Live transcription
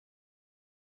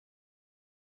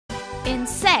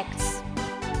insects.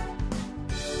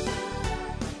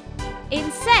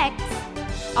 Insects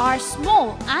are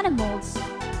small animals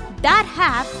that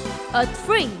have a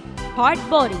three-part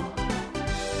body: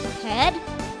 head,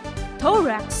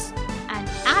 thorax, and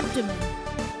abdomen.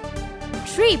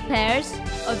 3 pairs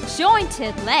of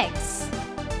jointed legs,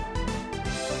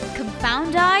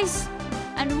 compound eyes,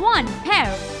 and 1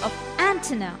 pair of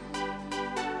antennae.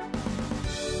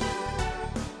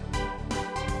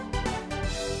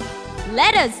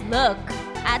 Let us look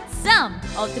at some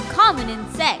of the common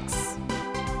insects.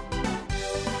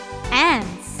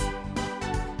 Ants.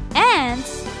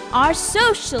 Ants are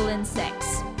social insects.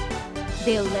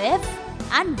 They live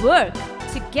and work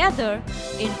together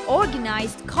in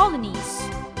organized colonies.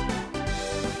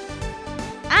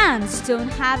 Ants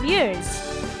don't have ears.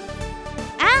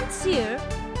 Ants hear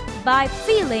by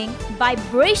feeling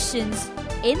vibrations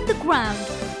in the ground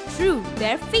through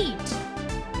their feet.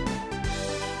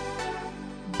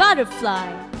 Butterfly.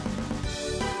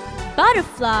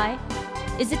 Butterfly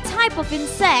is a type of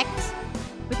insect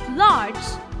with large,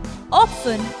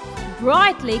 often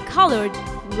brightly colored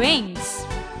wings.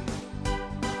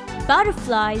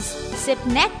 Butterflies sip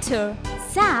nectar,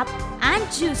 sap, and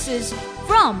juices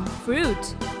from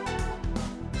fruit.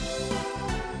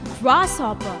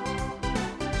 Grasshopper.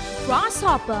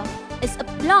 Grasshopper is a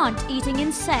plant-eating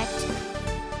insect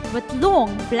with long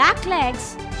black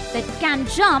legs that can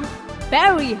jump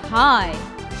very high.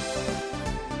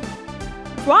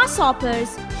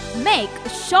 Grasshoppers make a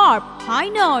sharp high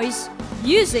noise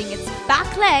using its back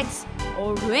legs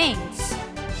or wings.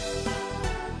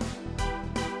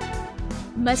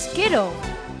 Mosquito.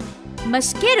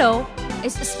 Mosquito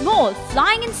is a small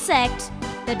flying insect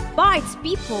that bites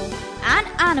people and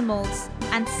animals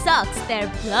and sucks their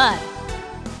blood.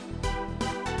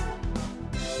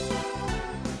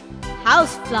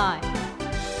 Housefly.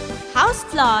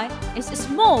 Housefly is a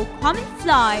small common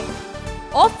fly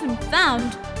often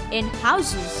found in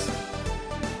houses.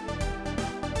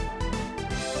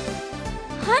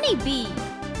 Honeybee.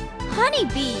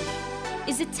 Honeybee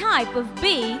is a type of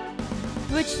bee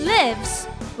which lives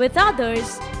with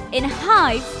others in a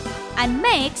hive and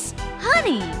makes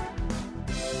honey.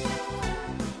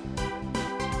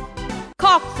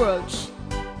 Cockroach.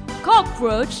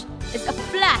 Cockroach is a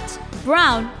flat,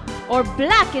 brown, or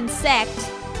black insect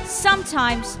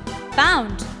sometimes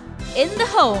found in the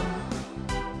home.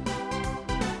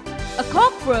 A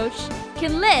cockroach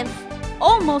can live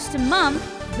almost a month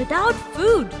without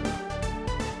food.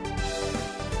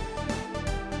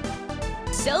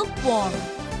 Silkworm.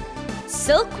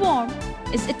 Silkworm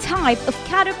is a type of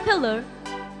caterpillar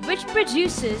which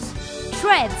produces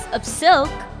threads of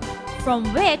silk from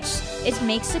which it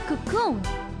makes a cocoon,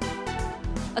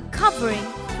 a covering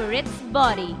for its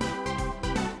body.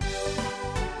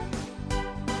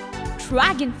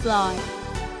 Dragonfly.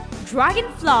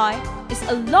 Dragonfly is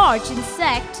a large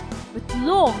insect with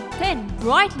long, thin,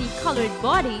 brightly colored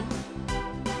body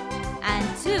and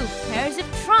 2 pairs of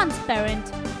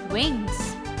transparent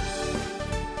wings.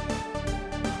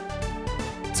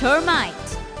 Termite.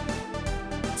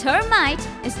 Termite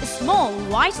is a small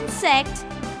white insect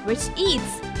which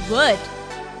eats wood.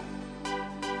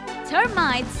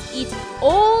 Termites eat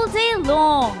all day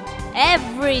long,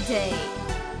 every day.